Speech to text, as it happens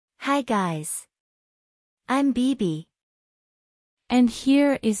Hi guys. I'm Bibi. And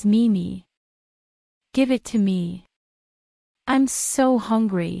here is Mimi. Give it to me. I'm so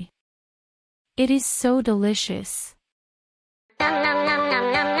hungry. It is so delicious.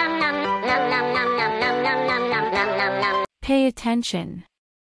 Pay attention.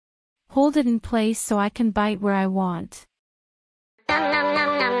 Hold it in place so I can bite where I want.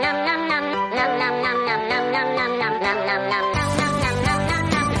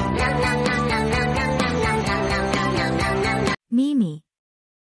 Mimi.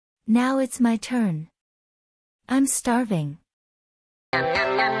 Now it's my turn. I'm starving.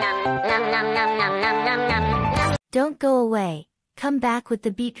 Don't go away, come back with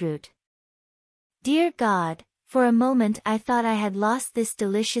the beetroot. Dear God, for a moment I thought I had lost this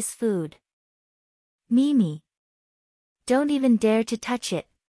delicious food. Mimi. Don't even dare to touch it.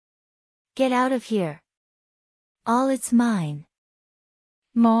 Get out of here. All it's mine.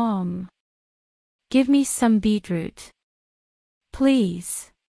 Mom. Give me some beetroot.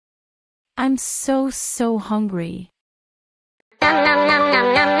 Please. I'm so hungry.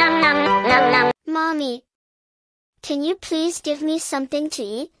 Mommy. Can you please give me something to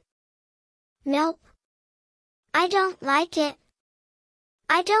eat? Nope. I don't like it.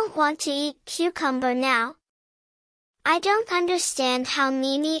 I don't want to eat cucumber now. I don't understand how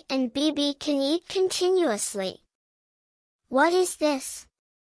Mimi and Bibi can eat continuously. What is this?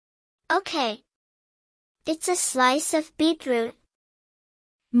 Okay. It's a slice of beetroot.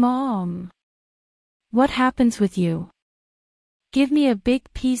 Mom. What happens with you? Give me a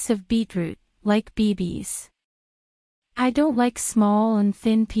big piece of beetroot, like Bibi's. I don't like small and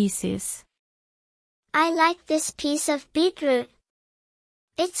thin pieces. I like this piece of beetroot.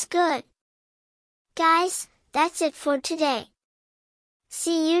 It's good. Guys, that's it for today.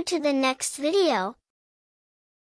 See you to the next video.